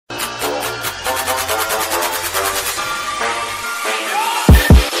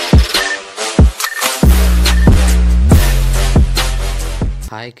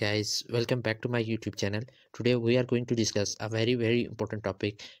Hi guys, welcome back to my YouTube channel. Today we are going to discuss a very important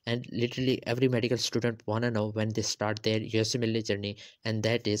topic, and literally every medical student wanna know when they start their USMLE journey, and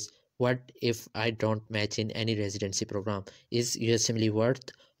that is, what if I don't match in any residency program? Is USMLE worth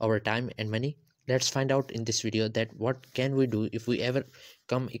our time and money? Let's find out in this video that what can we do if we ever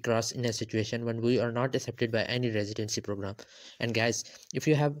come across in a situation when we are not accepted by any residency program. And guys, if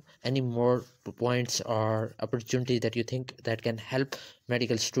you have any more points or opportunity that you think that can help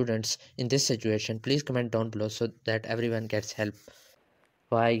medical students in this situation, please comment down below so that everyone gets help.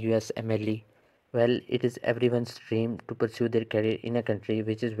 Why USMLE? Well, it is everyone's dream to pursue their career in a country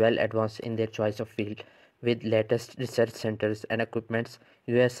which is well advanced in their choice of field. With latest research centers and equipments,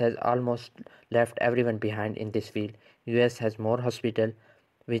 US has almost left everyone behind in this field. US has more hospital,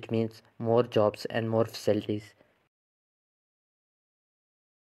 which means more jobs and more facilities.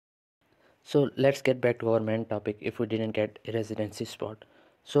 So let's get back to our main topic if we didn't get a residency spot.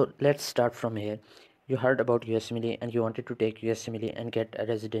 So let's start from here. You heard about USMLE and you wanted to take USMLE and get a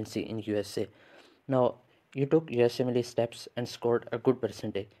residency in USA. Now you took USMLE steps and scored a good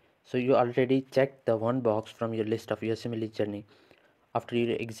percentage. So you already checked the one box from your list of USMLE journey. After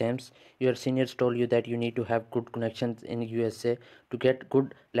your exams, your seniors told you that you need to have good connections in USA to get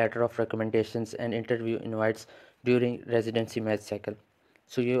good letter of recommendations and interview invites during residency match cycle.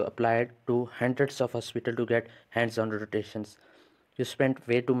 So you applied to hundreds of hospitals to get hands-on rotations. You spent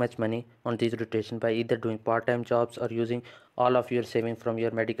way too much money on these rotations by either doing part-time jobs or using all of your saving from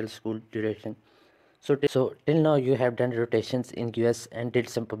your medical school duration. So till now you have done rotations in US and did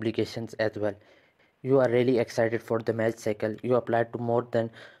some publications as well. You are really excited for the match cycle. You applied to more than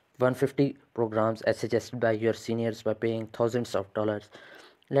 150 programs as suggested by your seniors by paying thousands of dollars.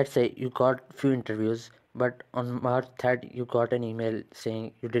 Let's say you got few interviews, but on March 3rd you got an email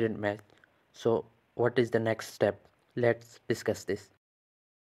saying you didn't match. So what is the next step? Let's discuss this.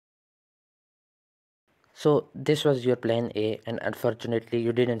 So this was your plan A, and unfortunately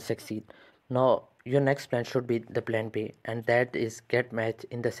you didn't succeed. Now your next plan should be the plan B, and that is get match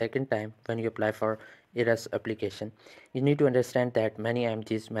in the second time when you apply for ERAS application. You need to understand that many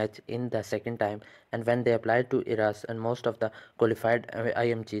IMGs match in the second time, and when they apply to ERAS, and most of the qualified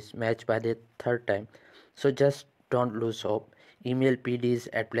IMGs match by the third time. So just don't lose hope. Email PDs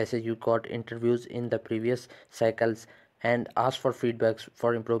at places you got interviews in the previous cycles and ask for feedbacks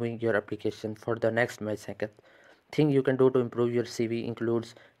for improving your application for the next match cycle. Thing you can do to improve your CV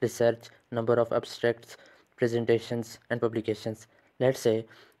includes research, number of abstracts, presentations, and publications. Let's say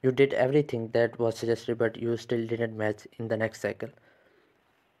you did everything that was suggested but you still didn't match in the next cycle.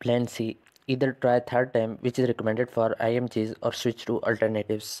 Plan C. Either try third time, which is recommended for IMGs, or switch to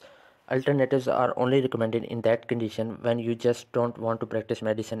alternatives. Alternatives are only recommended in that condition when you just don't want to practice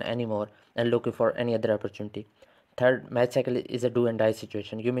medicine anymore and looking for any other opportunity. Third, match cycle is a do and die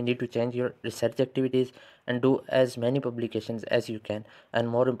situation. You may need to change your research activities and do as many publications as you can, and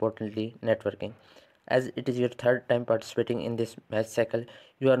more importantly, networking. As it is your third time participating in this match cycle,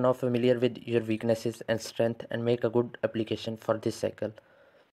 you are now familiar with your weaknesses and strength and make a good application for this cycle.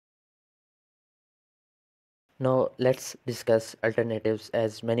 Now let's discuss alternatives,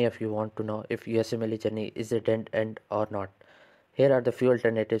 as many of you want to know if USMLE journey is a dead end or not. Here are the few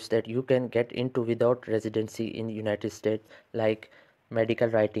alternatives that you can get into without residency in United States, like medical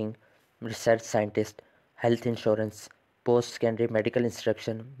writing, research scientist, health insurance, post-secondary medical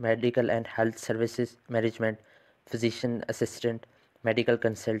instruction, medical and health services management, physician assistant, medical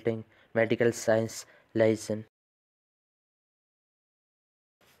consulting, medical science liaison.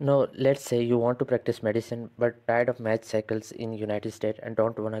 Now, let's say you want to practice medicine but tired of match cycles in United States and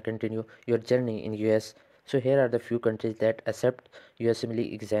don't want to continue your journey in US. So here are the few countries that accept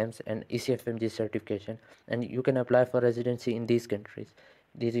USMLE exams and ECFMG certification, and you can apply for residency in these countries.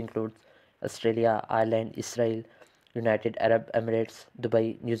 These include Australia, Ireland, Israel, United Arab Emirates,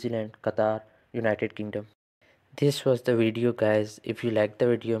 Dubai, New Zealand, Qatar, United Kingdom. This was the video guys. If you liked the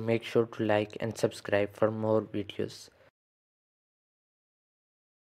video, make sure to like and subscribe for more videos.